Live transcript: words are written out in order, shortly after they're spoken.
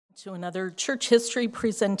to another church history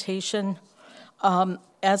presentation.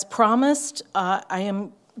 As promised, I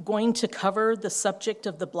am going to cover the subject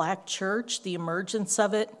of the Black church, the emergence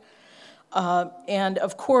of it. And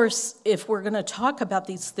of course, if we're going to talk about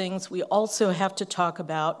these things, we also have to talk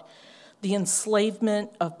about the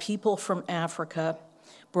enslavement of people from Africa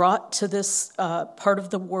brought to this part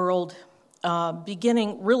of the world,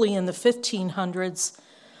 beginning really in the 1500s,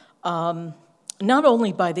 not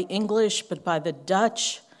only by the English, but by the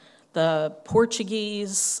Dutch, the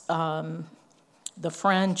Portuguese, the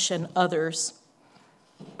French, and others.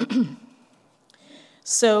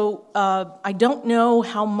 So I don't know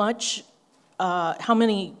how many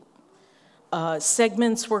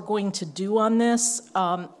segments we're going to do on this.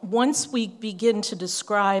 Once we begin to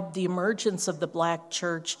describe the emergence of the Black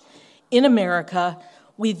church in America,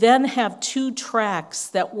 we then have two tracks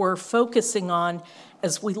that we're focusing on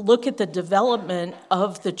as we look at the development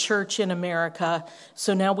of the church in America.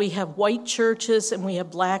 So now we have white churches and we have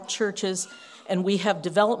Black churches, and we have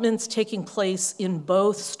developments taking place in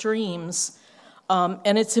both streams.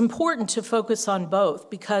 And it's important to focus on both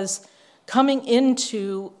because coming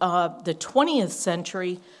into the 20th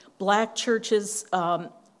century, Black churches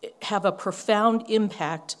have a profound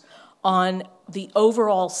impact on the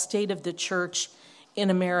overall state of the church in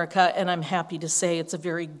America, and I'm happy to say it's a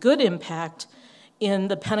very good impact in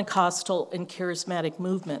the Pentecostal and charismatic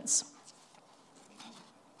movements.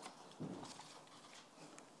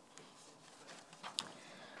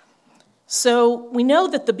 So we know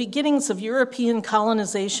that the beginnings of European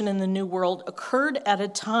colonization in the New World occurred at a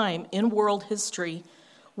time in world history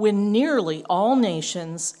when nearly all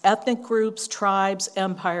nations, ethnic groups, tribes,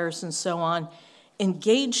 empires, and so on,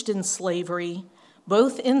 engaged in slavery,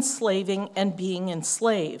 both enslaving and being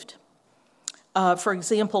enslaved. For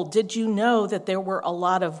example, did you know that there were a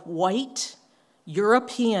lot of white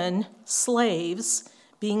European slaves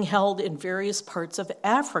being held in various parts of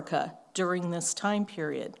Africa during this time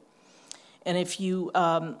period? And if you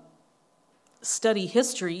study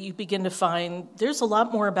history, you begin to find there's a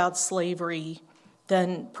lot more about slavery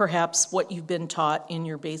than perhaps what you've been taught in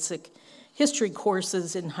your basic history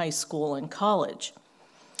courses in high school and college.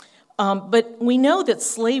 But we know that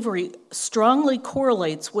slavery strongly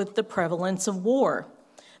correlates with the prevalence of war.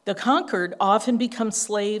 The conquered often become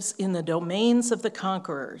slaves in the domains of the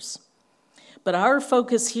conquerors. But our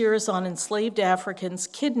focus here is on enslaved Africans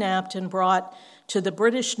kidnapped and brought to the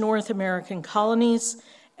British North American colonies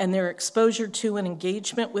and their exposure to and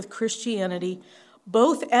engagement with Christianity,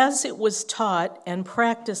 both as it was taught and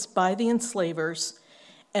practiced by the enslavers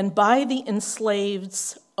and by the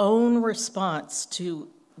enslaved's own response to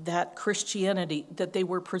that Christianity that they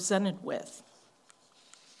were presented with.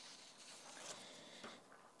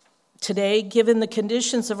 Today, given the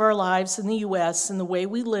conditions of our lives in the U.S. and the way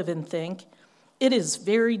we live and think, it is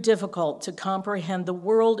very difficult to comprehend the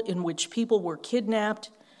world in which people were kidnapped,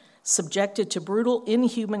 subjected to brutal,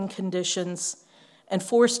 inhuman conditions, and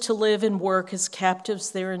forced to live and work as captives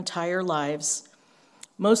their entire lives,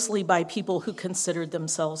 mostly by people who considered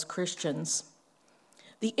themselves Christians.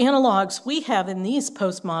 The analogs we have in these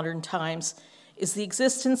postmodern times is the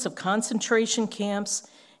existence of concentration camps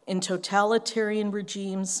in totalitarian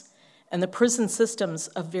regimes and the prison systems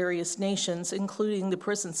of various nations, including the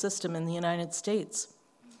prison system in the United States.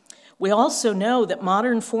 We also know that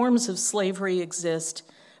modern forms of slavery exist,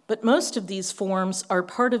 but most of these forms are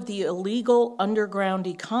part of the illegal underground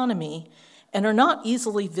economy and are not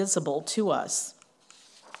easily visible to us.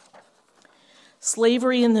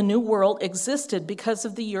 Slavery in the New World existed because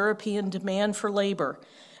of the European demand for labor,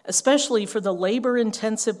 especially for the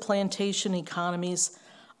labor-intensive plantation economies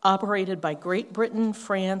operated by Great Britain,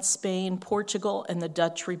 France, Spain, Portugal, and the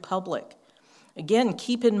Dutch Republic. Again,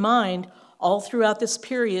 keep in mind, all throughout this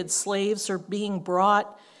period, slaves are being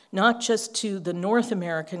brought not just to the North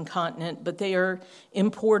American continent, but they are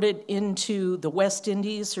imported into the West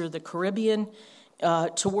Indies or the Caribbean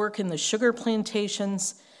to work in the sugar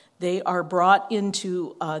plantations. They are brought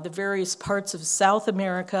into the various parts of South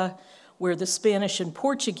America where the Spanish and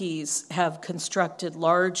Portuguese have constructed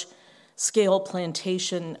large-scale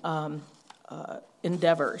plantation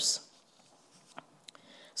endeavors.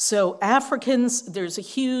 So Africans, there's a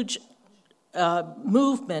huge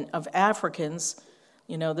movement of Africans.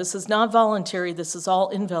 You know, this is not voluntary, this is all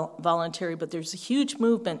involuntary, but there's a huge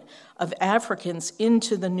movement of Africans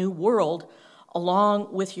into the New World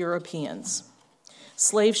along with Europeans.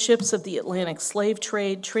 Slave ships of the Atlantic slave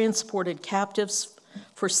trade transported captives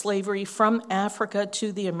for slavery from Africa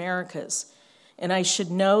to the Americas. And I should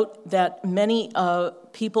note that many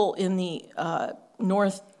people in the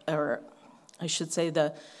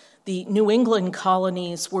the The New England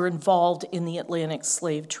colonies were involved in the Atlantic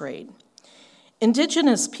slave trade.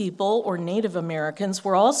 Indigenous people, or Native Americans,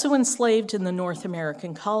 were also enslaved in the North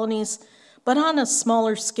American colonies, but on a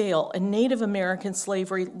smaller scale, and Native American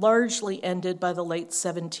slavery largely ended by the late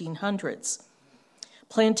 1700s.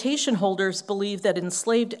 Plantation holders believed that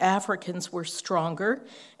enslaved Africans were stronger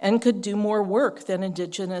and could do more work than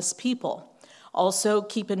indigenous people. Also,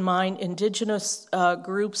 keep in mind, indigenous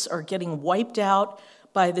groups are getting wiped out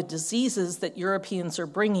by the diseases that Europeans are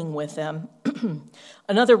bringing with them.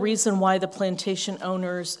 Another reason why the plantation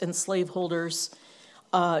owners and slaveholders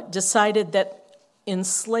decided that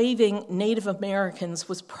enslaving Native Americans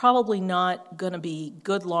was probably not going to be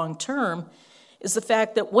good long term is the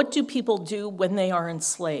fact that what do people do when they are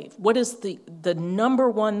enslaved? What is the number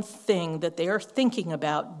one thing that they are thinking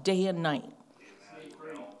about day and night?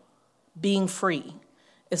 Being free,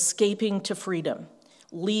 escaping to freedom,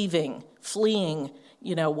 leaving, fleeing,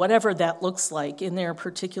 whatever that looks like in their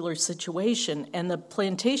particular situation. And the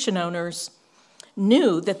plantation owners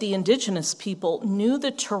knew that the indigenous people knew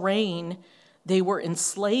the terrain they were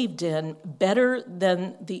enslaved in better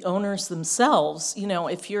than the owners themselves.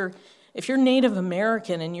 If you're Native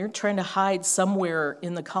American and you're trying to hide somewhere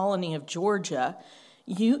in the colony of Georgia,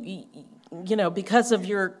 you because of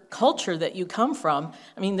your culture that you come from,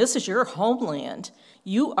 this is your homeland.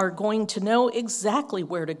 You are going to know exactly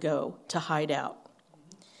where to go to hide out.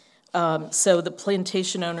 So the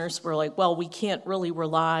plantation owners were like, well, we can't really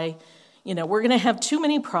rely, we're going to have too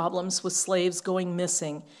many problems with slaves going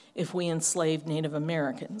missing if we enslave Native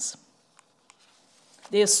Americans.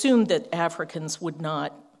 They assumed that Africans would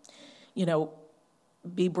not,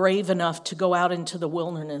 be brave enough to go out into the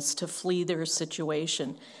wilderness to flee their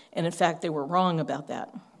situation. And in fact, they were wrong about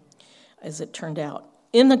that, as it turned out.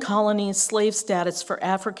 In the colonies, slave status for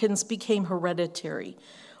Africans became hereditary,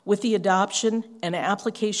 with the adoption and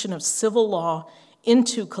application of civil law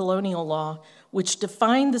into colonial law, which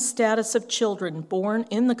defined the status of children born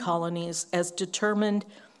in the colonies as determined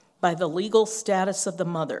by the legal status of the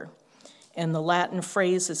mother. And the Latin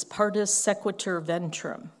phrase is partus sequitur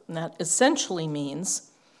ventrum. And that essentially means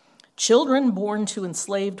children born to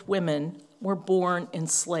enslaved women were born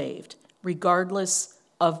enslaved, regardless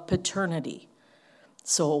of paternity.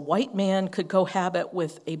 So a white man could cohabit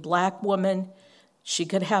with a black woman, she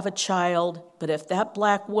could have a child, but if that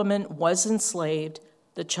black woman was enslaved,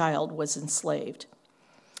 the child was enslaved.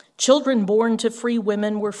 Children born to free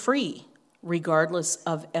women were free, regardless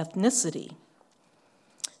of ethnicity.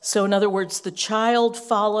 So in other words, the child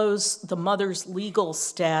follows the mother's legal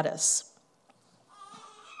status.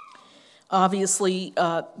 Obviously,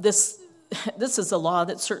 this is a law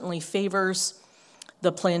that certainly favors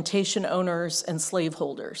the plantation owners and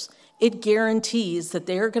slaveholders. It guarantees that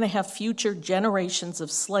they are going to have future generations of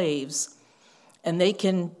slaves, and they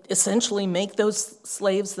can essentially make those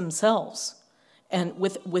slaves themselves, and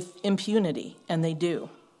with impunity, and they do.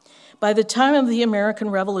 By the time of the American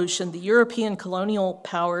Revolution, the European colonial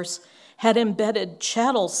powers had embedded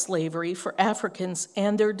chattel slavery for Africans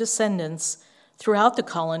and their descendants throughout the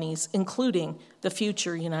colonies, including the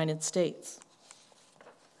future United States.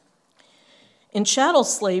 In chattel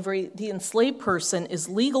slavery, the enslaved person is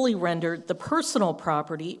legally rendered the personal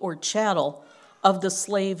property or chattel of the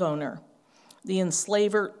slave owner. The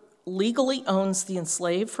enslaver legally owns the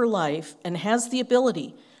enslaved for life and has the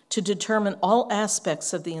ability to determine all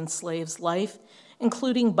aspects of the enslaved's life,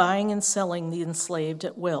 including buying and selling the enslaved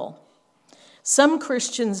at will. Some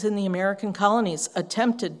Christians in the American colonies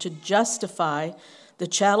attempted to justify the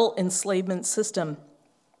chattel enslavement system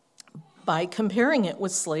by comparing it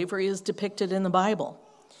with slavery as depicted in the Bible.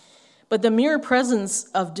 But the mere presence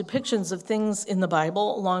of depictions of things in the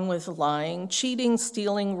Bible, along with lying, cheating,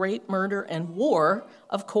 stealing, rape, murder, and war,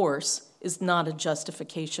 of course, is not a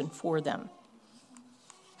justification for them.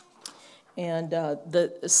 And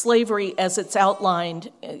the slavery, as it's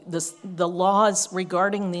outlined, the laws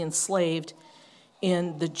regarding the enslaved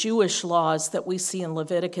in the Jewish laws that we see in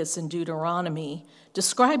Leviticus and Deuteronomy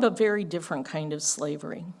describe a very different kind of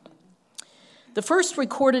slavery. The first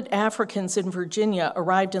recorded Africans in Virginia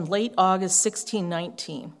arrived in late August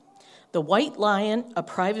 1619. The White Lion, a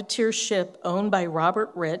privateer ship owned by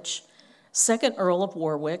Robert Rich, 2nd Earl of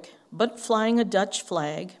Warwick, but flying a Dutch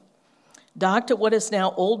flag, docked at what is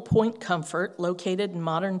now Old Point Comfort, located in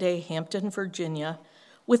modern-day Hampton, Virginia,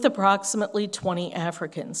 with approximately 20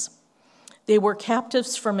 Africans. They were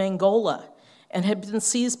captives from Angola and had been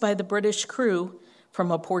seized by the British crew from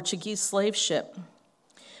a Portuguese slave ship.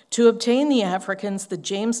 To obtain the Africans, the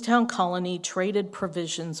Jamestown colony traded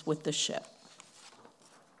provisions with the ship.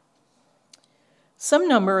 Some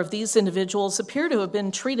number of these individuals appear to have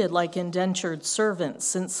been treated like indentured servants,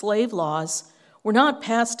 since slave laws were not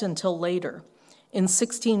passed until later, in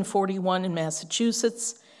 1641 in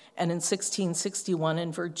Massachusetts and in 1661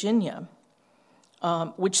 in Virginia,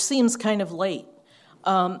 which seems kind of late.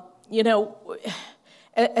 As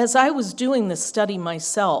I was doing this study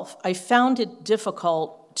myself, I found it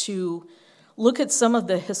difficult to look at some of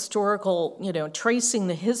the historical, tracing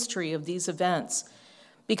the history of these events,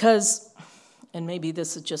 because, and maybe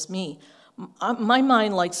this is just me, my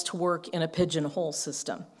mind likes to work in a pigeonhole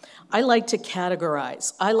system. I like to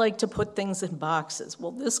categorize. I like to put things in boxes.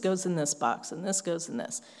 Well, this goes in this box, and this goes in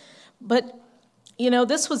this. But,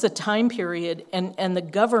 this was a time period, and the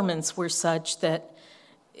governments were such that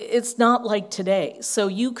it's not like today. So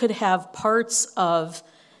you could have parts of,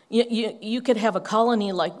 you could have a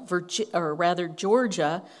colony like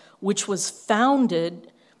Georgia, which was founded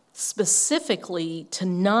specifically to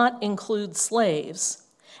not include slaves,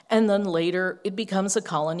 and then later it becomes a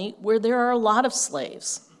colony where there are a lot of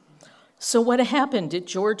slaves. So what happened? Did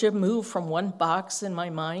Georgia move from one box in my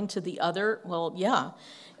mind to the other? Well, yeah,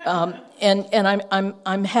 and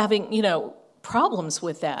I'm having problems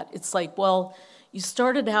with that. It's like, well, you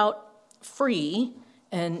started out free,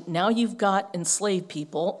 and now you've got enslaved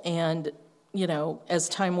people, and as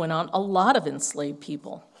time went on, a lot of enslaved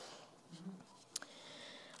people.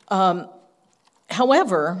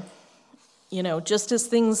 However, just as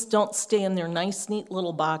things don't stay in their nice, neat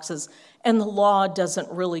little boxes, and the law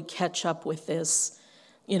doesn't really catch up with this,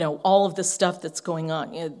 all of the stuff that's going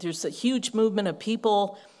on. There's a huge movement of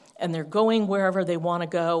people, and they're going wherever they want to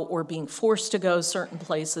go or being forced to go certain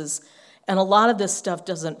places, and a lot of this stuff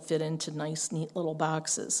doesn't fit into nice, neat little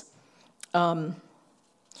boxes.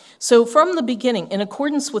 So from the beginning, in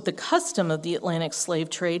accordance with the custom of the Atlantic slave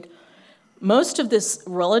trade, most of this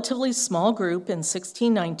relatively small group in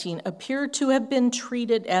 1619 appear to have been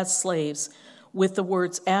treated as slaves, with the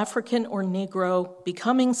words African or Negro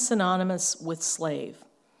becoming synonymous with slave.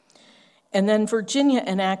 And then Virginia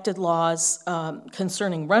enacted laws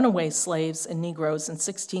concerning runaway slaves and Negroes in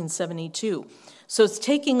 1672. So it's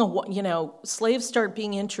taking slaves start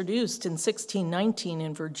being introduced in 1619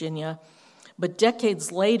 in Virginia, but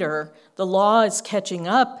decades later, the law is catching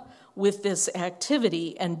up with this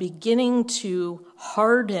activity and beginning to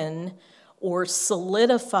harden or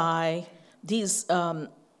solidify these,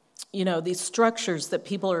 these structures that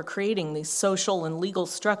people are creating, these social and legal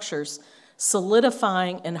structures,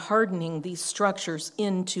 solidifying and hardening these structures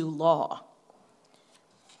into law.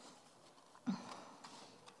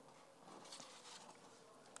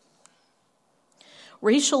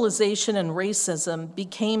 Racialization and racism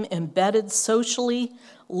became embedded socially,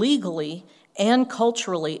 legally, and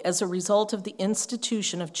culturally as a result of the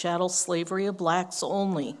institution of chattel slavery of blacks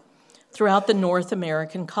only throughout the North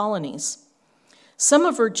American colonies. Some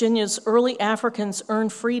of Virginia's early Africans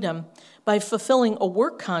earned freedom by fulfilling a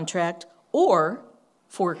work contract or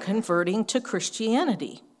for converting to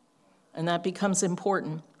Christianity, and that becomes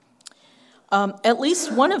important. At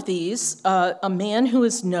least one of these, a man who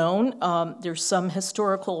is known, there's some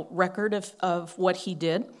historical record of what he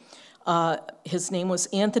did. His name was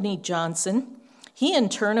Anthony Johnson. He in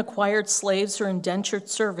turn acquired slaves or indentured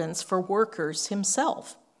servants for workers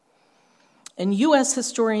himself. And U.S.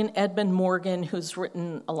 historian Edmund Morgan, who's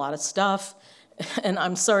written a lot of stuff, and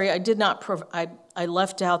I'm sorry, I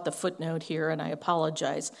left out the footnote here, and I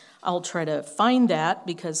apologize. I'll try to find that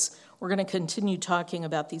because we're going to continue talking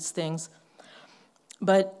about these things.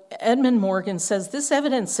 But Edmund Morgan says this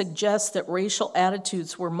evidence suggests that racial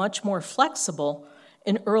attitudes were much more flexible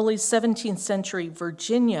in early 17th century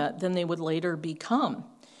Virginia than they would later become.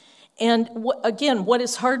 And again, what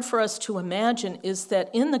is hard for us to imagine is that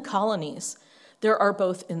in the colonies, there are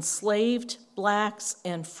both enslaved blacks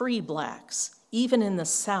and free blacks, even in the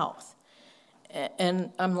South.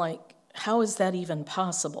 And I'm like, how is that even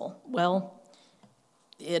possible? Well,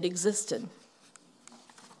 it existed.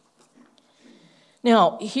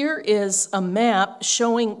 Now, here is a map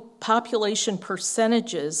showing population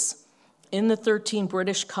percentages in the 13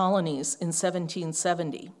 British colonies in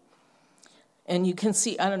 1770. And you can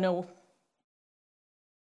see, I don't know,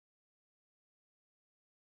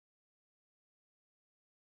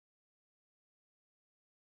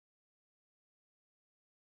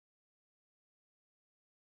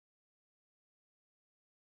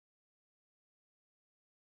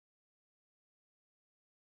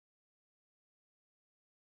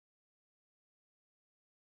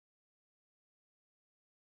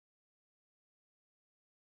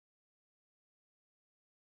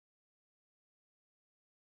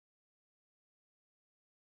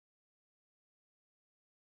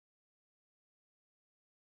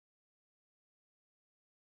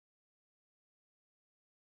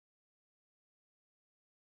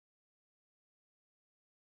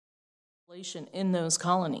 in those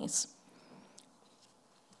colonies.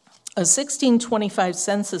 A 1625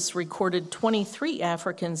 census recorded 23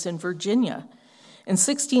 Africans in Virginia. In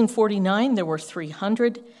 1649, there were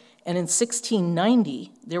 300, and in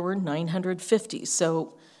 1690, there were 950.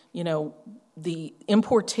 So, the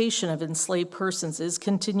importation of enslaved persons is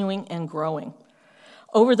continuing and growing.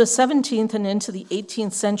 Over the 17th and into the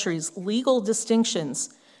 18th centuries, legal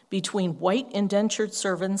distinctions between white indentured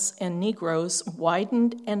servants and Negroes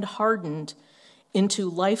widened and hardened into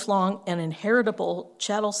lifelong and inheritable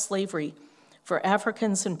chattel slavery for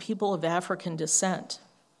Africans and people of African descent.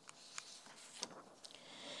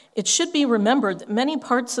 It should be remembered that many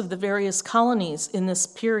parts of the various colonies in this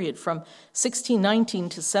period, from 1619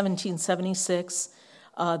 to 1776,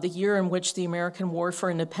 the year in which the American War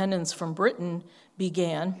for Independence from Britain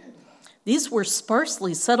began, these were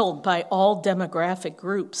sparsely settled by all demographic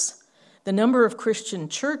groups. The number of Christian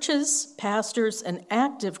churches, pastors, and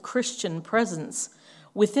active Christian presence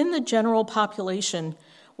within the general population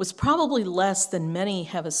was probably less than many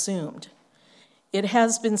have assumed. It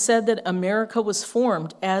has been said that America was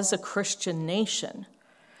formed as a Christian nation,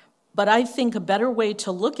 but I think a better way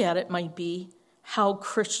to look at it might be, how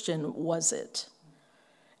Christian was it?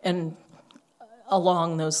 And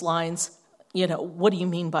along those lines, what do you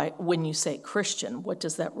mean by when you say Christian? What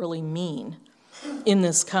does that really mean in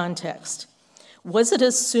this context? Was it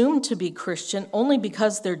assumed to be Christian only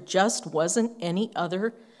because there just wasn't any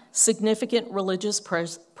other significant religious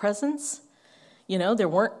presence? There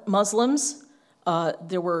weren't Muslims.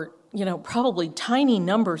 There were, probably tiny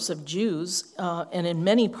numbers of Jews, and in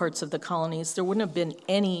many parts of the colonies, there wouldn't have been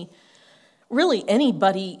anybody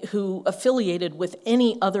who affiliated with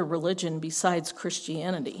any other religion besides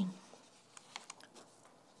Christianity.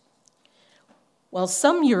 While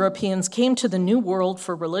some Europeans came to the New World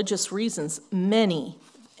for religious reasons, many,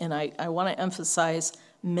 and I want to emphasize,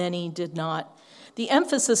 many did not. The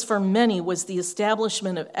emphasis for many was the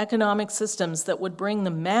establishment of economic systems that would bring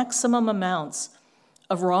the maximum amounts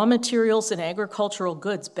of raw materials and agricultural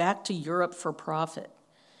goods back to Europe for profit.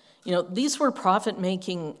 These were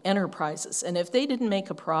profit-making enterprises, and if they didn't make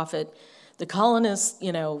a profit, the colonists,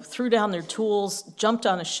 threw down their tools, jumped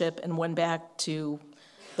on a ship, and went back to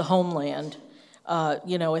the homeland.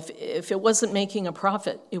 If it wasn't making a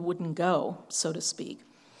profit, it wouldn't go, so to speak.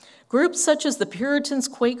 Groups such as the Puritans,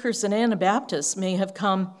 Quakers, and Anabaptists may have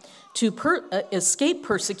come to escape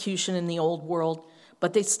persecution in the Old World,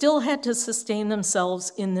 but they still had to sustain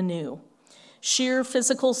themselves in the New. Sheer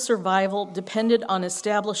physical survival depended on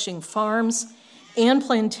establishing farms and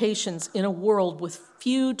plantations in a world with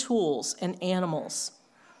few tools and animals.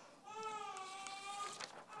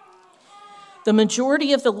 The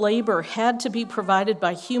majority of the labor had to be provided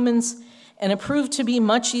by humans, and it proved to be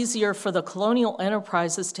much easier for the colonial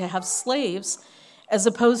enterprises to have slaves as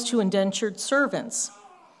opposed to indentured servants.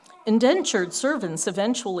 Indentured servants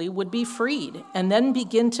eventually would be freed and then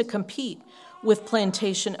begin to compete with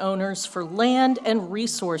plantation owners for land and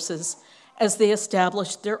resources as they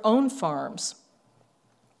established their own farms.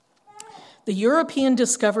 The European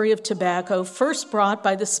discovery of tobacco, first brought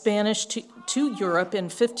by the Spanish to Europe in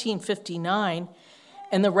 1559,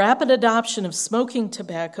 and the rapid adoption of smoking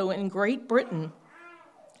tobacco in Great Britain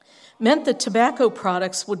meant that tobacco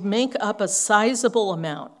products would make up a sizable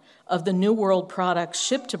amount of the New World products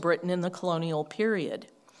shipped to Britain in the colonial period.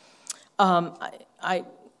 I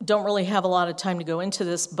don't really have a lot of time to go into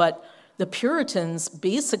this, but the Puritans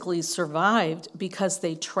basically survived because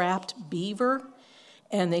they trapped beaver,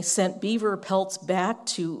 and they sent beaver pelts back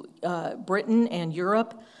to Britain and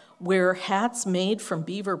Europe, where hats made from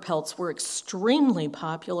beaver pelts were extremely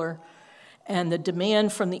popular, and the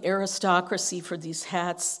demand from the aristocracy for these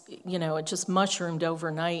hats, it just mushroomed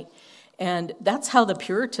overnight. And that's how the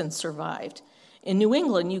Puritans survived. In New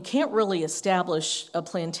England, you can't really establish a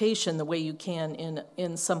plantation the way you can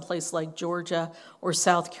in some place like Georgia or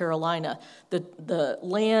South Carolina. The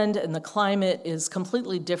land and the climate is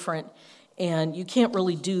completely different, and you can't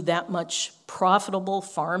really do that much profitable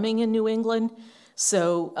farming in New England.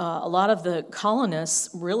 So a lot of the colonists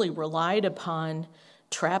really relied upon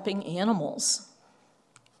trapping animals.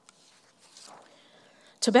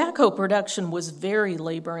 Tobacco production was very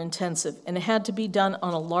labor intensive, and it had to be done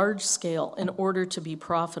on a large scale in order to be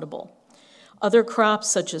profitable. Other crops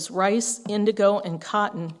such as rice, indigo, and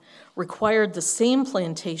cotton required the same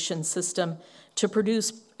plantation system to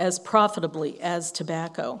produce as profitably as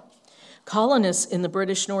tobacco. Colonists in the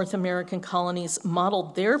British North American colonies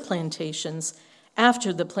modeled their plantations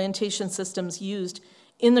after the plantation systems used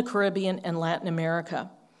in the Caribbean and Latin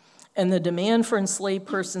America. And the demand for enslaved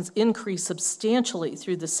persons increased substantially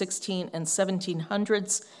through the 16 and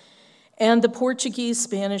 1700s, And the Portuguese,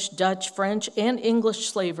 Spanish, Dutch, French, and English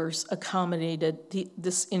slavers accommodated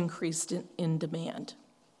this increase in demand.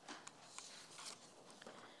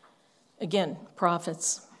 Again,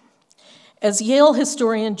 profits. As Yale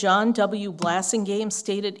historian John W. Blassingame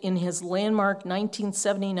stated in his landmark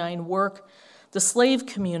 1979 work, The Slave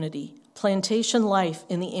Community, Plantation Life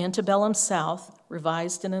in the Antebellum South,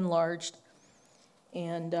 revised and enlarged.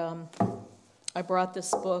 And I brought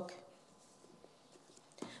this book.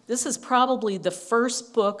 This is probably the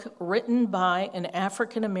first book written by an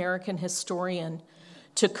African-American historian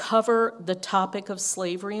to cover the topic of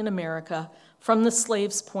slavery in America from the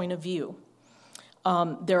slave's point of view.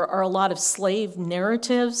 There are a lot of slave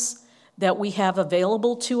narratives that we have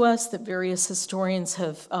available to us that various historians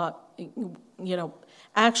have,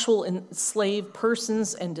 actual enslaved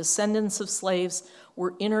persons and descendants of slaves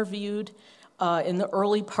were interviewed in the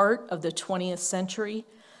early part of the 20th century.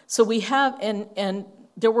 So we have, and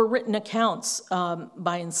there were written accounts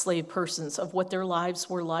by enslaved persons of what their lives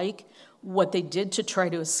were like, what they did to try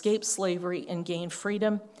to escape slavery and gain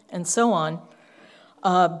freedom, and so on.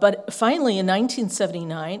 But finally, in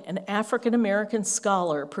 1979, an African-American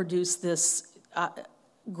scholar produced this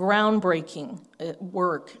groundbreaking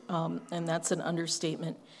work, and that's an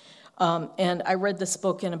understatement. And I read this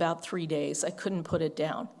book in about 3 days. I couldn't put it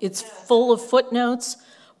down. It's full of footnotes,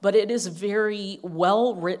 but it is very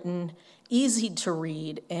well written, easy to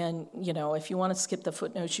read, and if you want to skip the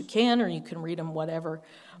footnotes, you can, or you can read them, whatever.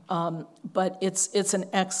 But it's an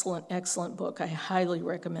excellent, excellent book. I highly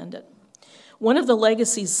recommend it. One of the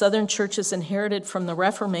legacies Southern churches inherited from the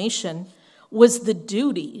Reformation was the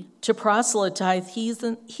duty to proselytize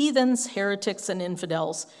heathens, heretics, and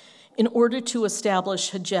infidels in order to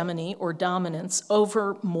establish hegemony or dominance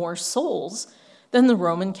over more souls than the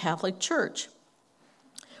Roman Catholic Church.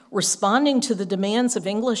 Responding to the demands of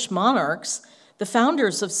English monarchs, the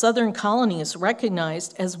founders of Southern colonies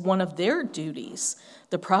recognized as one of their duties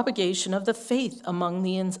the propagation of the faith among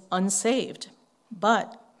the unsaved.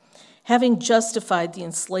 But having justified the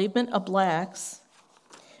enslavement of blacks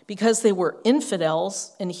because they were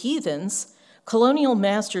infidels and heathens, colonial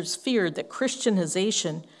masters feared that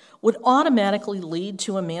Christianization would automatically lead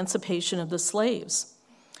to emancipation of the slaves.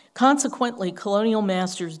 Consequently, colonial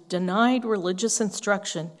masters denied religious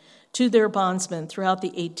instruction to their bondsmen throughout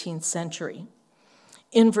the 18th century.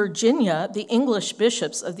 In Virginia, the English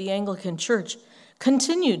bishops of the Anglican Church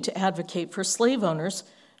continued to advocate for slave owners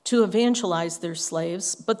to evangelize their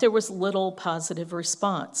slaves, but there was little positive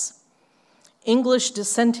response. English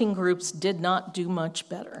dissenting groups did not do much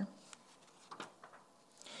better.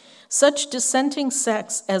 Such dissenting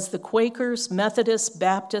sects as the Quakers, Methodists,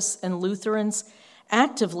 Baptists, and Lutherans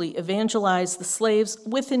actively evangelized the slaves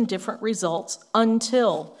with indifferent results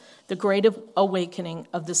until the Great Awakening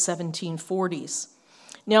of the 1740s.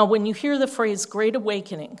 Now, when you hear the phrase Great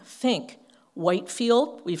Awakening, think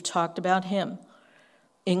Whitefield, we've talked about him,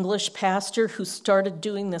 English pastor who started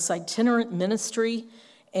doing this itinerant ministry,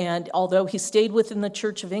 and although he stayed within the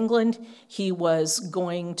Church of England, he was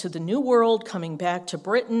going to the New World, coming back to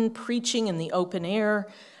Britain, preaching in the open air,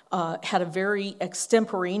 had a very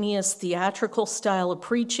extemporaneous theatrical style of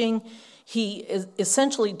preaching. He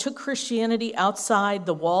essentially took Christianity outside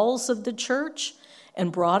the walls of the church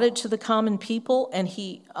and brought it to the common people, and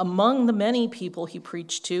he, among the many people he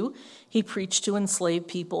preached to enslaved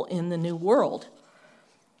people in the New World.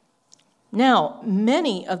 Now,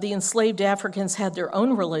 many of the enslaved Africans had their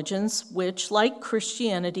own religions, which, like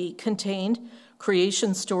Christianity, contained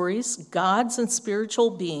creation stories, gods and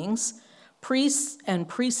spiritual beings, priests and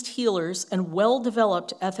priest healers, and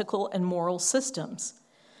well-developed ethical and moral systems.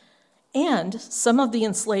 And some of the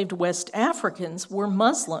enslaved West Africans were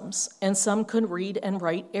Muslims, and some could read and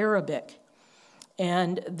write Arabic.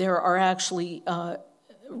 And there are actually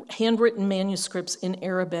handwritten manuscripts in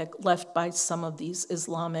Arabic left by some of these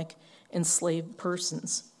Islamic enslaved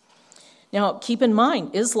persons. Now, keep in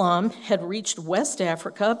mind, Islam had reached West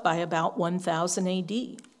Africa by about 1000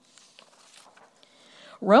 AD.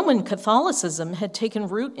 Roman Catholicism had taken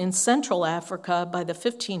root in Central Africa by the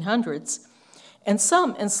 1500s, and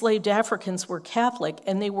some enslaved Africans were Catholic,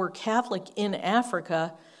 and they were Catholic in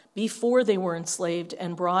Africa before they were enslaved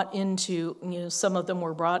and brought into, some of them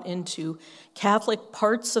were brought into Catholic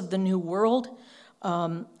parts of the New World,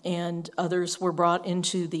 and others were brought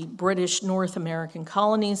into the British North American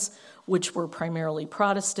colonies, which were primarily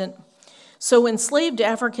Protestant. So enslaved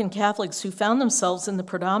African Catholics who found themselves in the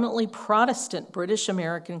predominantly Protestant British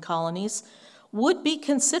American colonies would be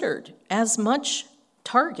considered as much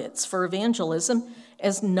targets for evangelism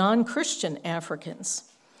as non-Christian Africans.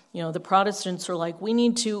 The Protestants are like, we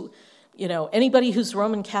need to anybody who's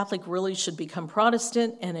Roman Catholic really should become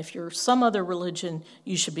Protestant, and if you're some other religion,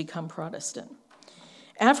 you should become Protestant.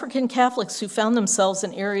 African Catholics who found themselves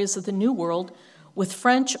in areas of the New World with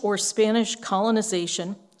French or Spanish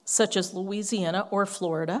colonization, such as Louisiana or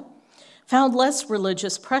Florida, found less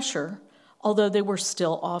religious pressure, although they were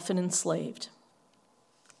still often enslaved.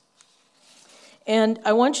 And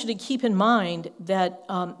I want you to keep in mind that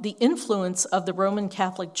the influence of the Roman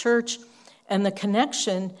Catholic Church and the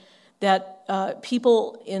connection that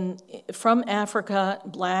people from Africa,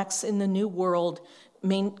 blacks in the New World,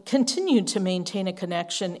 continued to maintain a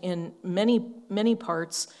connection in many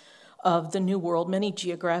parts of the New World, many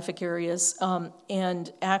geographic areas,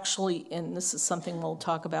 and actually, and this is something we'll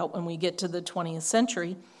talk about when we get to the 20th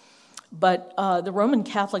century, but the Roman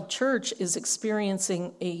Catholic Church is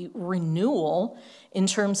experiencing a renewal in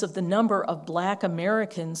terms of the number of black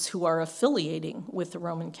Americans who are affiliating with the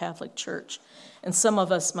Roman Catholic Church. And some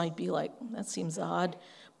of us might be like, that seems odd,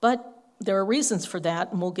 but there are reasons for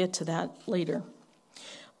that, and we'll get to that later.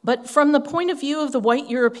 But from the point of view of the white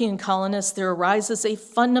European colonists, there arises a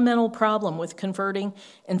fundamental problem with converting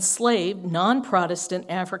enslaved, non-Protestant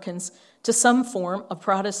Africans to some form of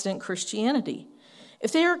Protestant Christianity.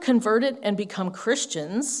 If they are converted and become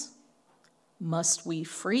Christians, must we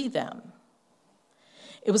free them?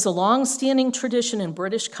 It was a long-standing tradition in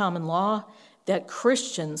British common law that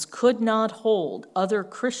Christians could not hold other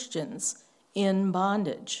Christians in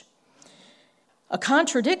bondage. A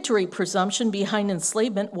contradictory presumption behind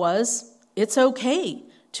enslavement was it's okay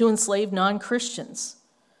to enslave non-Christians.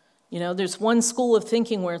 There's one school of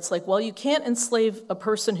thinking where it's like, well, you can't enslave a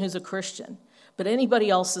person who's a Christian, but anybody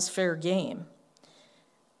else is fair game.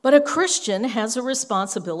 But a Christian has a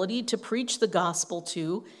responsibility to preach the gospel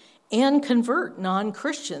to and convert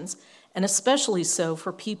non-Christians, and especially so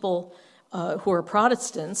for people who are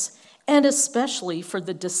Protestants, and especially for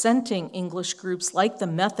the dissenting English groups like the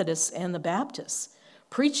Methodists and the Baptists.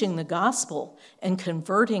 Preaching the gospel and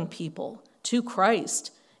converting people to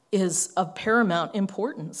Christ is of paramount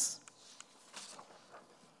importance.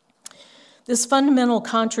 This fundamental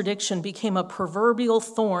contradiction became a proverbial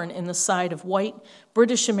thorn in the side of white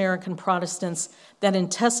British American Protestants that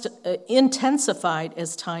intensified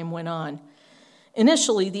as time went on.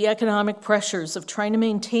 Initially, the economic pressures of trying to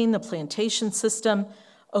maintain the plantation system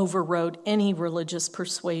overrode any religious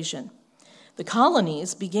persuasion. The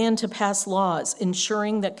colonies began to pass laws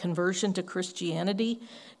ensuring that conversion to Christianity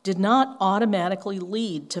did not automatically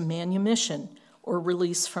lead to manumission or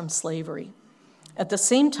release from slavery. At the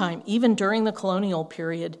same time, even during the colonial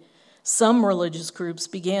period, some religious groups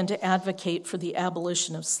began to advocate for the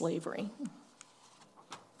abolition of slavery.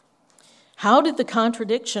 How did the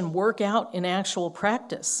contradiction work out in actual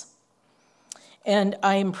practice? And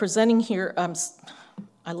I am presenting here,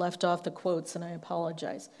 I left off the quotes and I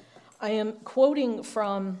apologize. I am quoting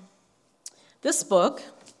from this book.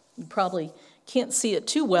 You probably can't see it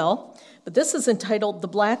too well, but this is entitled The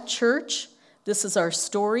Black Church. This is our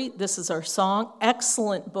story. This is our song.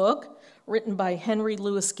 Excellent book written by Henry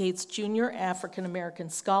Louis Gates Jr., African-American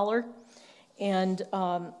scholar. And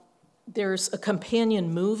there's a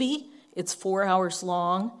companion movie. It's 4 hours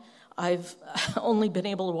long. I've only been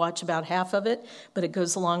able to watch about half of it, but it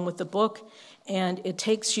goes along with the book. And it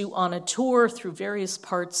takes you on a tour through various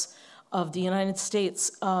parts of the United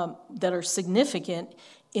States that are significant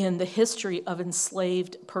in the history of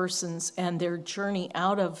enslaved persons and their journey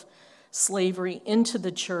out of slavery into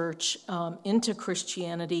the church, into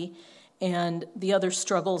Christianity, and the other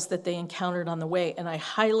struggles that they encountered on the way. And I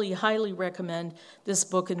highly, highly recommend this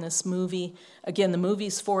book and this movie. Again, the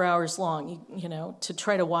movie's 4 hours long. To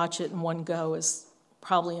try to watch it in one go is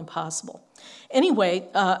probably impossible. Anyway,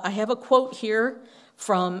 I have a quote here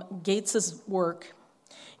from Gates's work.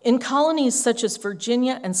 In colonies such as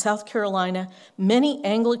Virginia and South Carolina, many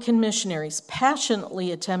Anglican missionaries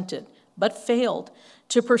passionately attempted, but failed,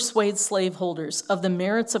 to persuade slaveholders of the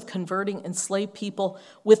merits of converting enslaved people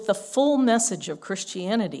with the full message of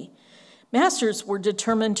Christianity. Masters were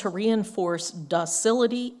determined to reinforce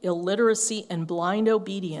docility, illiteracy, and blind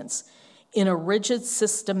obedience in a rigid,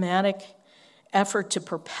 systematic effort to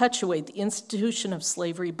perpetuate the institution of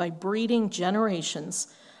slavery by breeding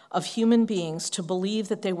generations of human beings to believe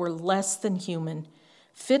that they were less than human,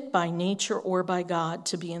 fit by nature or by God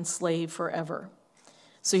to be enslaved forever.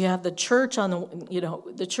 So you have the church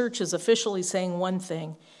the church is officially saying one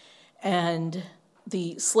thing, and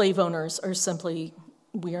the slave owners are simply,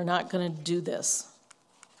 we are not going to do this.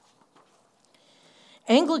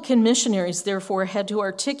 Anglican missionaries, therefore, had to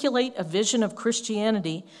articulate a vision of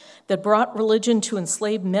Christianity that brought religion to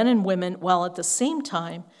enslaved men and women while at the same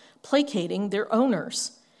time placating their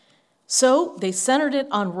owners. So they centered it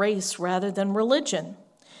on race rather than religion.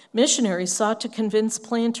 Missionaries sought to convince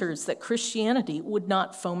planters that Christianity would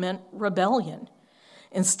not foment rebellion.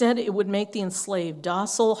 Instead, it would make the enslaved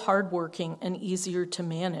docile, hardworking, and easier to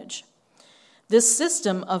manage. This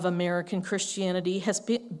system of American Christianity has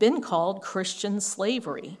been called Christian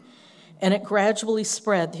slavery, and it gradually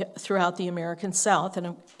spread throughout the American South.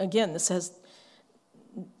 And again,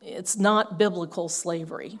 it's not biblical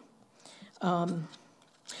slavery.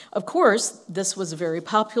 Of course, this was a very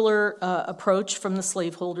popular approach from the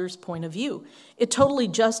slaveholders' point of view. It totally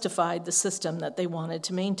justified the system that they wanted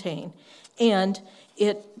to maintain, and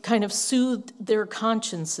it kind of soothed their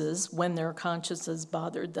consciences when their consciences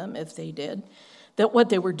bothered them, if they did, that what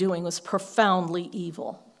they were doing was profoundly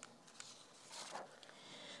evil.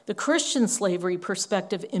 The Christian slavery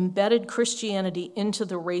perspective embedded Christianity into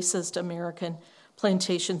the racist American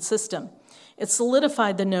plantation system. It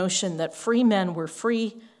solidified the notion that free men were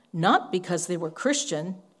free not because they were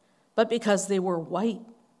Christian, but because they were white.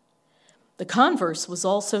 The converse was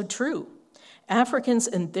also true. Africans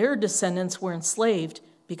and their descendants were enslaved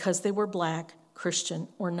because they were black, Christian,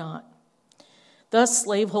 or not. Thus,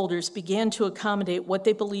 slaveholders began to accommodate what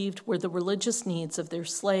they believed were the religious needs of their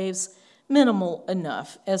slaves, minimal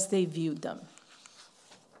enough as they viewed them.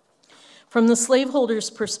 From the slaveholders'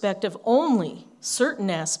 perspective, only certain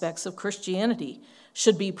aspects of Christianity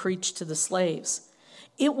should be preached to the slaves.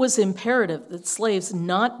 It was imperative that slaves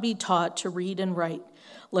not be taught to read and write,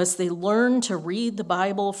 lest they learn to read the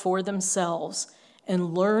Bible for themselves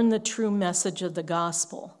and learn the true message of the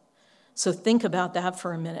gospel. So think about that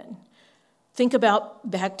for a minute. Think about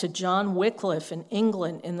back to John Wycliffe in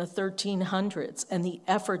England in the 1300s and the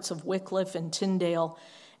efforts of Wycliffe and Tyndale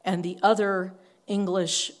and the other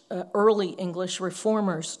early English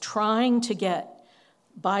reformers trying to get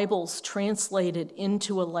Bibles translated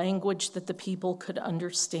into a language that the people could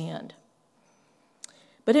understand.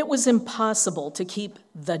 But it was impossible to keep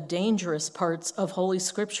the dangerous parts of Holy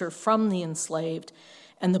Scripture from the enslaved,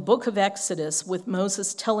 and the book of Exodus, with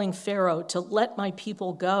Moses telling Pharaoh to let my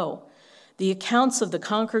people go, the accounts of the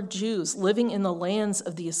conquered Jews living in the lands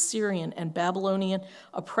of the Assyrian and Babylonian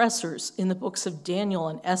oppressors in the books of Daniel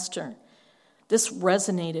and Esther, this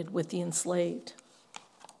resonated with the enslaved.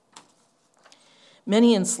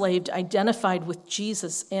 Many enslaved identified with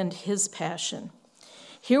Jesus and his passion.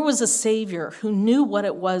 Here was a Savior who knew what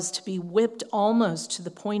it was to be whipped almost to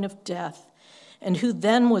the point of death, and who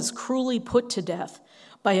then was cruelly put to death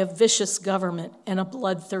by a vicious government and a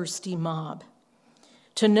bloodthirsty mob.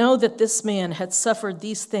 To know that this man had suffered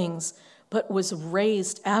these things but was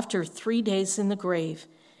raised after 3 days in the grave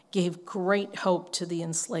gave great hope to the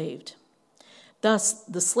enslaved. Thus,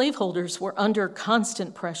 the slaveholders were under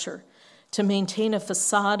constant pressure to maintain a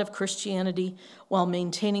facade of Christianity while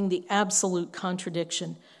maintaining the absolute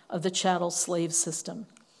contradiction of the chattel slave system.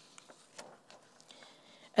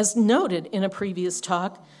 As noted in a previous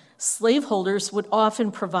talk, slaveholders would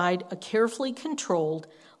often provide a carefully controlled,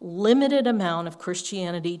 limited amount of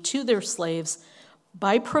Christianity to their slaves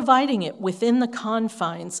by providing it within the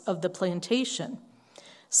confines of the plantation.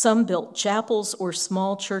 Some built chapels or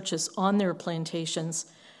small churches on their plantations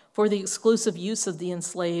for the exclusive use of the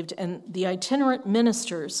enslaved, and the itinerant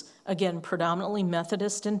ministers, again predominantly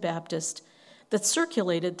Methodist and Baptist, that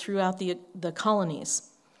circulated throughout the colonies.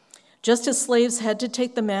 Just as slaves had to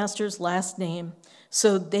take the master's last name,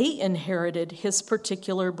 so they inherited his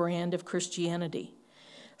particular brand of Christianity.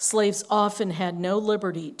 Slaves often had no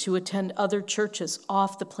liberty to attend other churches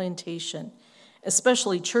off the plantation,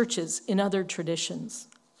 especially churches in other traditions.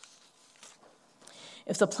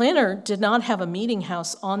 If the planter did not have a meeting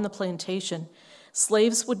house on the plantation,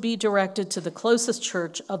 slaves would be directed to the closest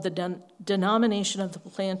church of the denomination of the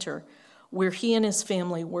planter, where he and his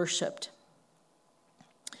family worshiped.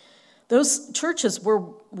 Those churches were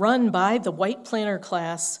run by the white planter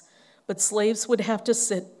class, but slaves would have to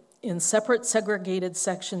sit in separate segregated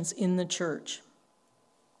sections in the church.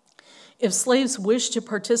 If slaves wished to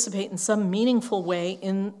participate in some meaningful way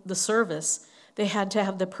in the service, they had to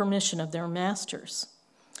have the permission of their masters.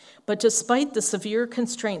 But despite the severe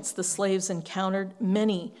constraints the slaves encountered,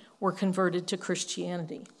 many were converted to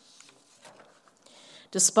Christianity.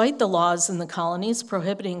 Despite the laws in the colonies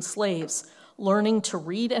prohibiting slaves learning to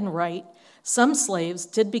read and write, some slaves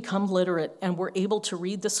did become literate and were able to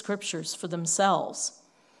read the scriptures for themselves.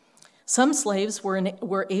 Some slaves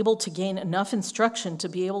were able to gain enough instruction to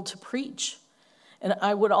be able to preach. And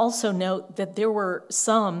I would also note that there were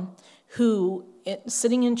some who,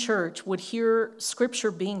 sitting in church, would hear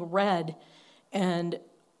scripture being read and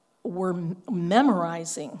were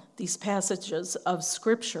memorizing these passages of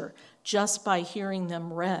scripture just by hearing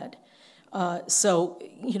them read. So,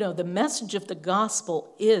 the message of the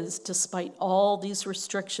gospel is, despite all these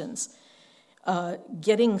restrictions,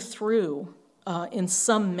 getting through in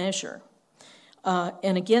some measure.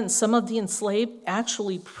 And again, some of the enslaved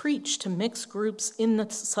actually preached to mixed groups in the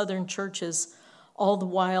southern churches, all the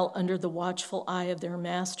while under the watchful eye of their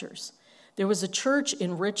masters. There was a church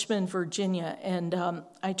in Richmond, Virginia, and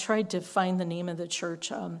I tried to find the name of the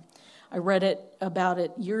church. I read about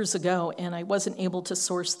it years ago, and I wasn't able to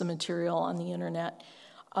source the material on the internet.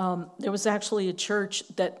 There was actually a church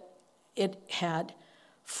that it had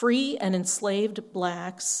free and enslaved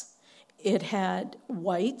blacks, it had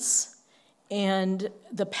whites, and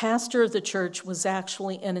the pastor of the church was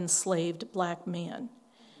actually an enslaved black man.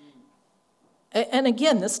 And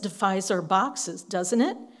again, this defies our boxes, doesn't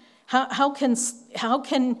it? How can this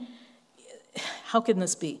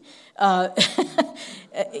be?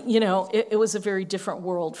 It was a very different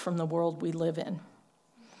world from the world we live in.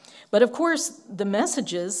 But of course, the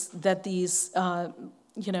messages that these,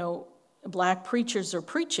 black preachers are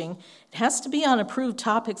preaching, it has to be on approved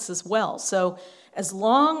topics as well. So as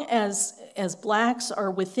long as blacks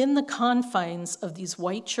are within the confines of these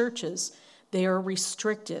white churches, they are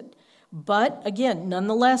restricted. But again,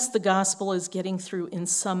 nonetheless, the gospel is getting through in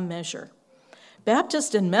some measure.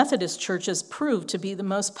 Baptist and Methodist churches proved to be the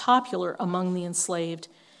most popular among the enslaved,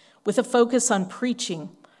 with a focus on preaching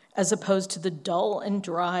as opposed to the dull and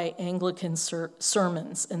dry Anglican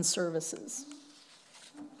sermons and services.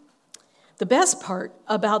 The best part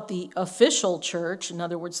about the official church, in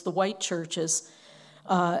other words, the white churches,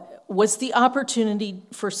 was the opportunity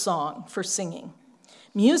for singing.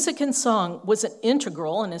 Music and song was an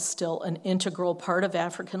integral, and is still an integral part of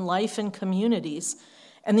African life and communities,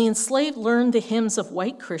 and the enslaved learned the hymns of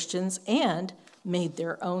white Christians and made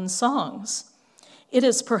their own songs. It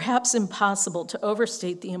is perhaps impossible to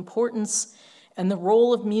overstate the importance and the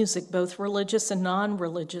role of music, both religious and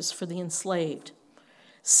non-religious, for the enslaved.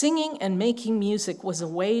 Singing and making music was a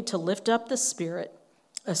way to lift up the spirit,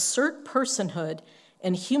 assert personhood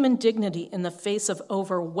and human dignity in the face of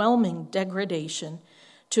overwhelming degradation,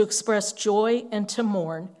 to express joy and to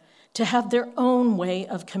mourn, to have their own way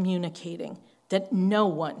of communicating that no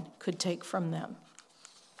one could take from them.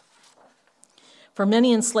 For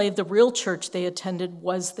many enslaved, the real church they attended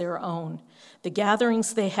was their own. The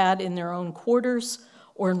gatherings they had in their own quarters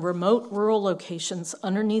or in remote rural locations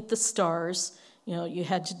underneath the stars. You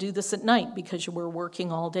had to do this at night because you were working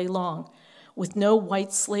all day long, with no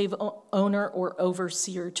white slave owner or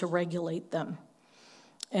overseer to regulate them.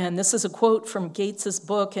 And this is a quote from Gates's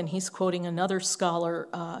book, and he's quoting another scholar.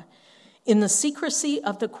 In the secrecy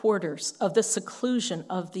of the quarters, of the seclusion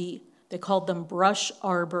of they called them brush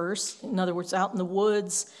arbors, in other words, out in the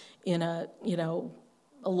woods, in a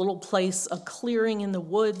little place, a clearing in the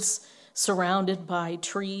woods, surrounded by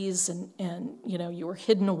trees, and you were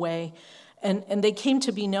hidden away. And they came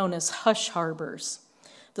to be known as hush harbors.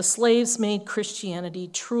 The slaves made Christianity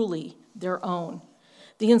truly their own.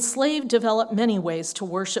 The enslaved developed many ways to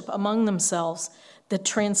worship among themselves that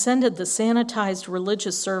transcended the sanitized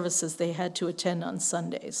religious services they had to attend on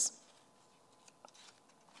Sundays.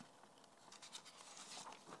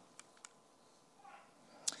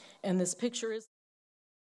 And this picture is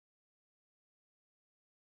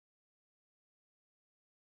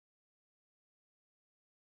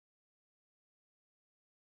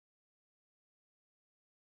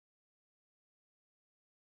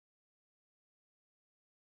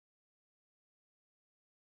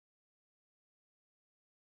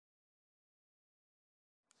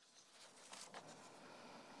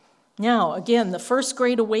Now, again, the First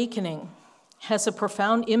Great Awakening has a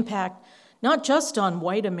profound impact, not just on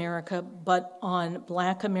white America, but on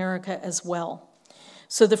black America as well.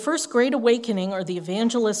 So the First Great Awakening, or the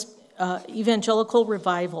Evangelical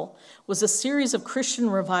Revival, was a series of Christian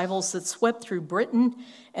revivals that swept through Britain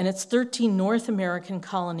and its 13 North American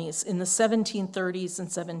colonies in the 1730s and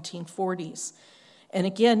 1740s. And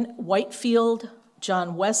again, Whitefield,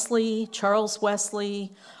 John Wesley, Charles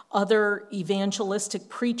Wesley, other evangelistic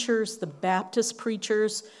preachers, the Baptist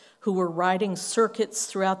preachers who were riding circuits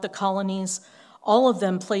throughout the colonies, all of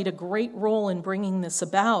them played a great role in bringing this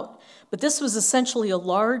about. But this was essentially a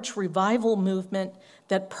large revival movement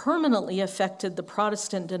that permanently affected the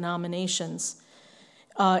Protestant denominations.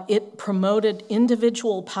 It promoted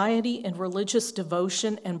individual piety and religious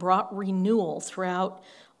devotion and brought renewal throughout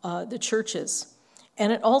the churches.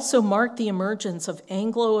 And it also marked the emergence of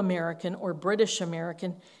Anglo-American or British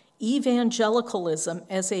American evangelicalism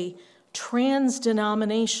as a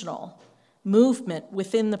trans-denominational, movement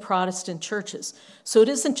within the Protestant churches. So it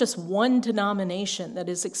isn't just one denomination that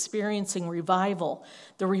is experiencing revival.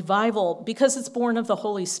 The revival, because it's born of the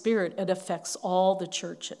Holy Spirit, it affects all the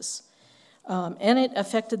churches. And it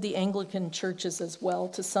affected the Anglican churches as well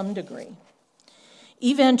to some degree.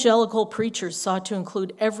 Evangelical preachers sought to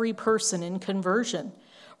include every person in conversion,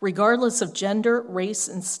 regardless of gender, race,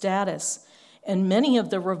 and status. And many of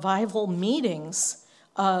the revival meetings,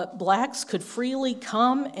 blacks could freely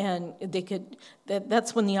come, and they could.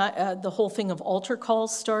 That's when the whole thing of altar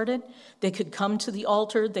calls started. They could come to the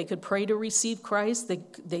altar. They could pray to receive Christ.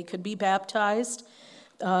 They could be baptized.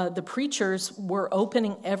 The preachers were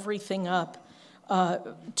opening everything up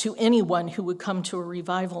to anyone who would come to a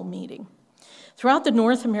revival meeting. Throughout the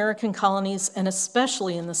North American colonies, and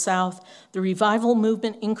especially in the South, the revival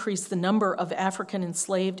movement increased the number of African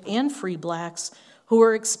enslaved and free blacks who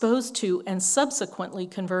were exposed to and subsequently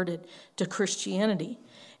converted to Christianity.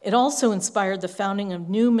 It also inspired the founding of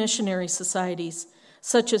new missionary societies,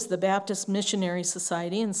 such as the Baptist Missionary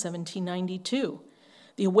Society in 1792.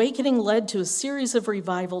 The awakening led to a series of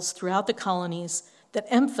revivals throughout the colonies that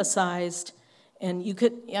emphasized, and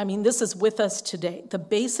this is with us today, the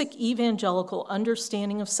basic evangelical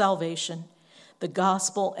understanding of salvation, the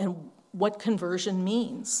gospel, and what conversion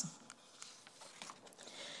means.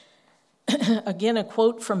 Again, a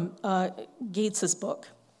quote from Gates's book.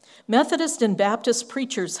 Methodist and Baptist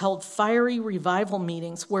preachers held fiery revival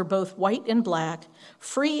meetings where both white and black,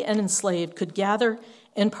 free and enslaved, could gather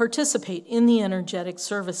and participate in the energetic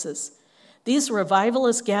services. These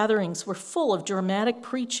revivalist gatherings were full of dramatic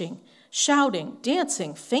preaching, shouting,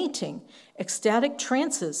 dancing, fainting, ecstatic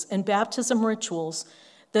trances, and baptism rituals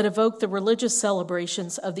that evoked the religious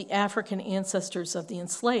celebrations of the African ancestors of the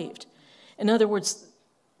enslaved. In other words,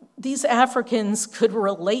 these Africans could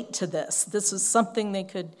relate to this. This is something they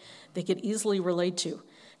could easily relate to.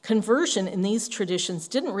 Conversion in these traditions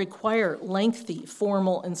didn't require lengthy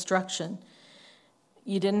formal instruction.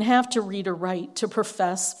 You didn't have to read or write to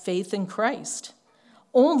profess faith in Christ.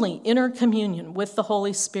 Only inner communion with the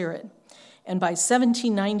Holy Spirit. And by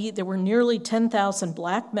 1790, there were nearly 10,000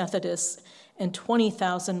 black Methodists and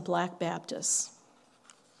 20,000 black Baptists.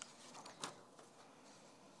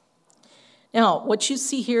 Now, what you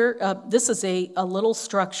see here, this is a little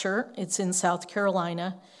structure. It's in South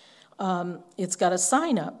Carolina. It's got a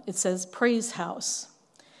sign up. It says Praise House.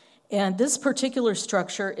 And this particular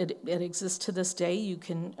structure, it exists to this day. You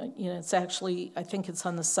can, it's actually, I think it's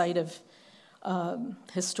on the site of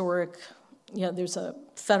historic, there's a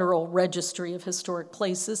federal registry of historic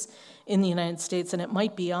places in the United States, and it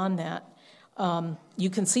might be on that. You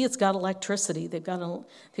can see it's got electricity. They've got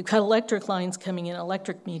electric lines coming in,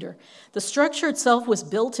 electric meter. The structure itself was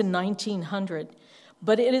built in 1900,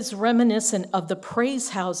 but it is reminiscent of the praise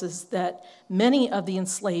houses that many of the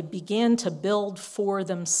enslaved began to build for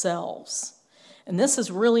themselves. And this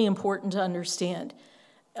is really important to understand.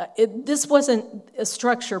 This wasn't a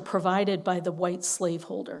structure provided by the white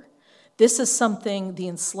slaveholder. This is something the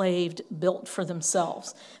enslaved built for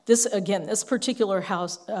themselves. This particular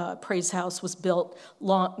house, praise house, was built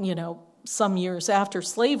some years after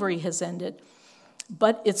slavery has ended,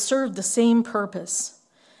 but it served the same purpose.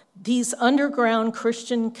 These underground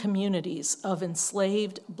Christian communities of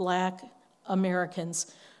enslaved black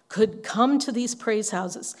Americans could come to these praise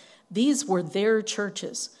houses. These were their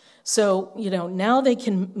churches. So, now they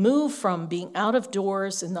can move from being out of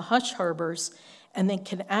doors in the hush harbors, and they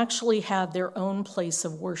can actually have their own place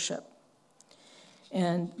of worship.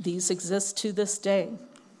 And these exist to this day.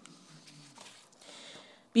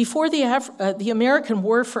 Before the American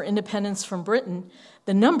War for Independence from Britain,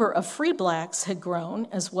 the number of free blacks had grown,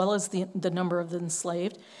 as well as the number of the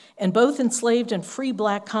enslaved, and both enslaved and free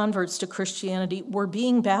black converts to Christianity were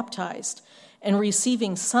being baptized and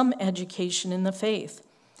receiving some education in the faith.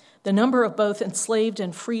 The number of both enslaved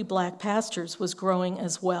and free black pastors was growing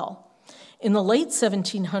as well. In the late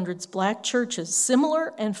 1700s, black churches,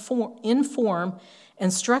 similar in form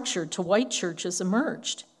and structure to white churches,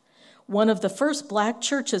 emerged. One of the first black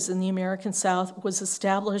churches in the American South was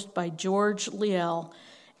established by George Liel,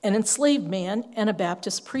 an enslaved man and a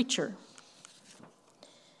Baptist preacher.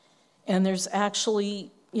 And there's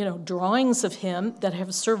actually, drawings of him that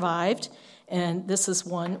have survived, and this is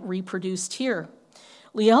one reproduced here.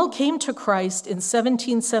 Liel came to Christ in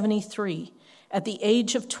 1773 at the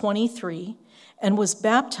age of 23 and was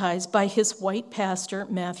baptized by his white pastor,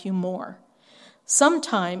 Matthew Moore.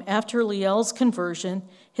 Sometime after Liel's conversion,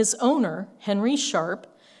 his owner, Henry Sharp,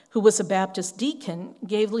 who was a Baptist deacon,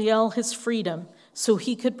 gave Liel his freedom so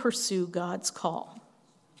he could pursue God's call.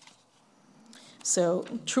 So,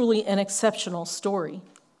 truly an exceptional story.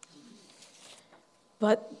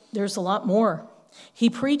 But there's a lot more. He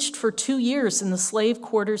preached for 2 years in the slave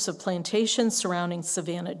quarters of plantations surrounding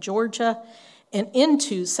Savannah, Georgia, and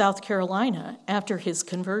into South Carolina after his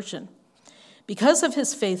conversion. Because of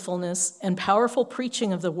his faithfulness and powerful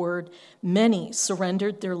preaching of the word, many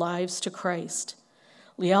surrendered their lives to Christ.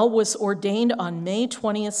 Leal was ordained on May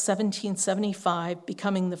 20th, 1775,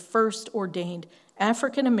 becoming the first ordained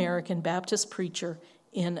African-American Baptist preacher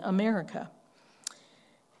in America.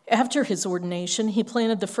 After his ordination, he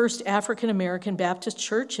planted the first African-American Baptist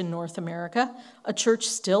church in North America, a church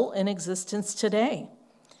still in existence today.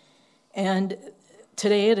 And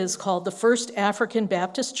today it is called the First African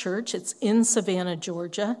Baptist Church. It's in Savannah,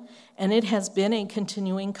 Georgia, and it has been a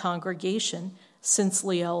continuing congregation since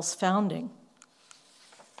Leal's founding.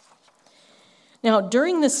 Now,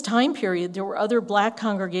 during this time period, there were other black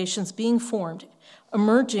congregations being formed,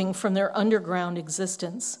 emerging from their underground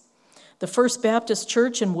existence. The First Baptist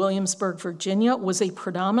Church in Williamsburg, Virginia, was a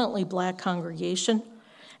predominantly black congregation,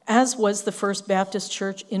 as was the First Baptist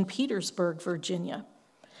Church in Petersburg, Virginia.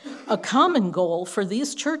 A common goal for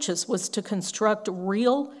these churches was to construct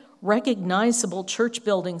real, recognizable church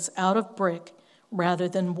buildings out of brick rather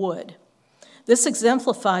than wood. This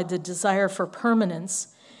exemplified the desire for permanence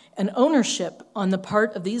and ownership on the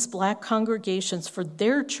part of these black congregations for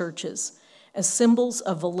their churches as symbols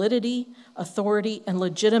of validity, authority, and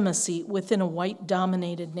legitimacy within a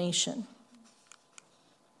white-dominated nation.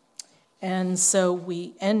 And so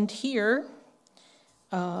we end here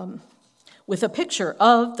with a picture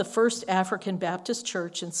of the First African Baptist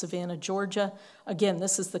Church in Savannah, Georgia. Again,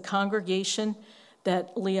 this is the congregation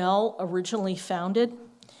that Leal originally founded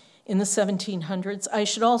in the 1700s. I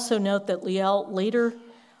should also note that Leal later,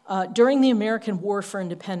 during the American War for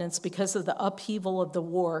Independence, because of the upheaval of the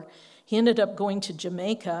war, he ended up going to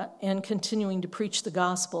Jamaica and continuing to preach the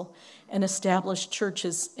gospel and established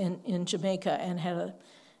churches in Jamaica, and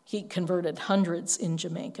he converted hundreds in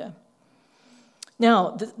Jamaica.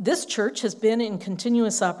 Now, this church has been in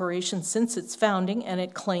continuous operation since its founding, and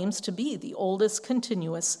it claims to be the oldest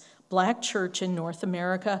continuous black church in North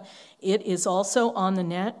America. It is also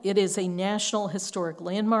it is a National Historic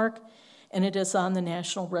Landmark, and it is on the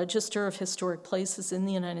National Register of Historic Places in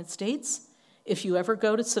the United States. If you ever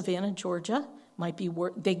go to Savannah, Georgia,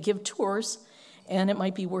 they give tours, and it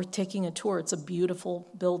might be worth taking a tour. It's a beautiful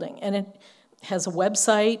building, and it has a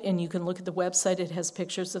website, and you can look at the website. It has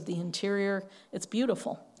pictures of the interior. It's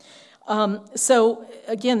beautiful. So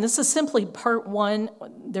again, this is simply part one.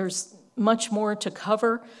 There's much more to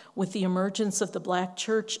cover with the emergence of the black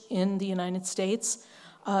church in the United States.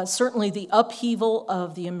 Certainly the upheaval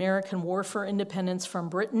of the American War for Independence from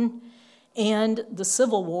Britain and the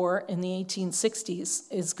Civil War in the 1860s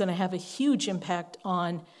is going to have a huge impact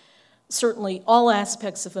on certainly all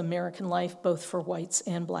aspects of American life, both for whites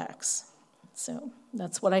and blacks. So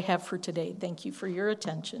that's what I have for today. Thank you for your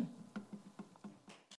attention.